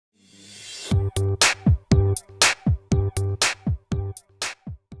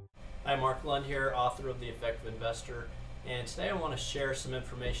Hi, Mark Lund here, author of The Effective Investor, and today I want to share some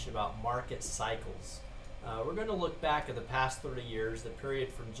information about market cycles. We're going to look back at the past 30 years, the period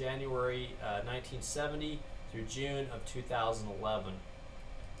from January 1970 through June of 2011.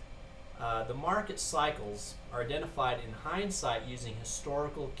 The market cycles are identified in hindsight using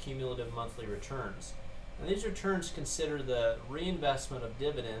historical cumulative monthly returns. And these returns consider the reinvestment of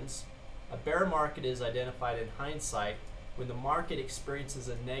dividends. A bear market is identified in hindsight when the market experiences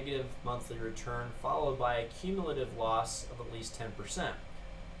a negative monthly return followed by a cumulative loss of at least 10%.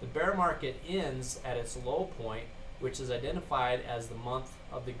 The bear market ends at its low point, which is identified as the month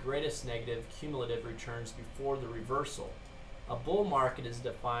of the greatest negative cumulative returns before the reversal. A bull market is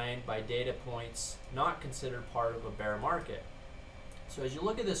defined by data points not considered part of a bear market. So as you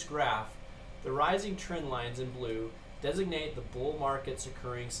look at this graph, the rising trend lines in blue designate the bull markets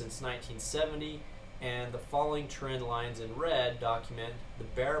occurring since 1970, and the falling trend lines in red document the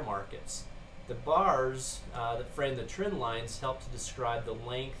bear markets. The bars that frame the trend lines help to describe the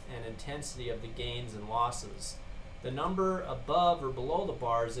length and intensity of the gains and losses. The number above or below the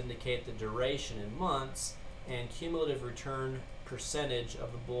bars indicate the duration in months and cumulative return percentage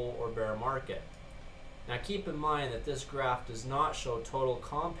of the bull or bear market. Now keep in mind that this graph does not show total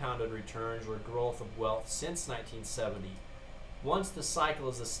compounded returns or growth of wealth since 1970. Once the cycle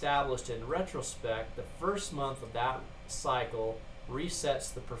is established in retrospect, the first month of that cycle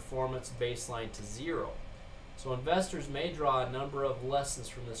resets the performance baseline to zero. So investors may draw a number of lessons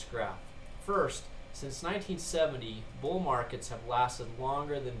from this graph. First, since 1970, bull markets have lasted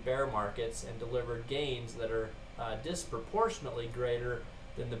longer than bear markets and delivered gains that are disproportionately greater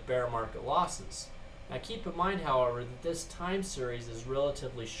than the bear market losses. Now keep in mind, however, that this time series is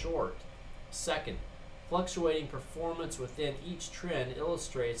relatively short. Second, fluctuating performance within each trend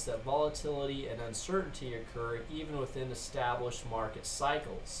illustrates that volatility and uncertainty occur even within established market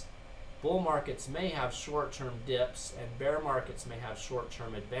cycles. Bull markets may have short-term dips and bear markets may have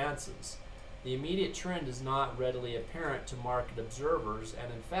short-term advances. The immediate trend is not readily apparent to market observers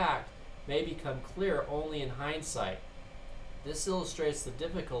and in fact may become clear only in hindsight. This illustrates the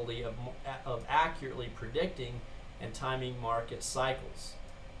difficulty of accurately predicting and timing market cycles.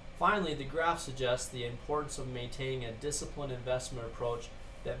 Finally, the graph suggests the importance of maintaining a disciplined investment approach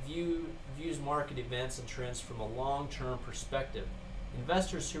that views market events and trends from a long-term perspective.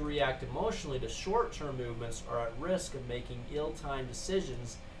 Investors who react emotionally to short-term movements are at risk of making ill-timed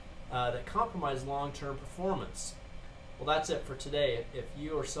decisions that compromise long-term performance. Well, that's it for today. If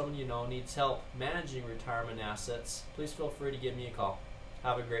you or someone you know needs help managing retirement assets, please feel free to give me a call.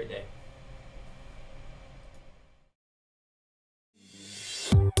 Have a great day.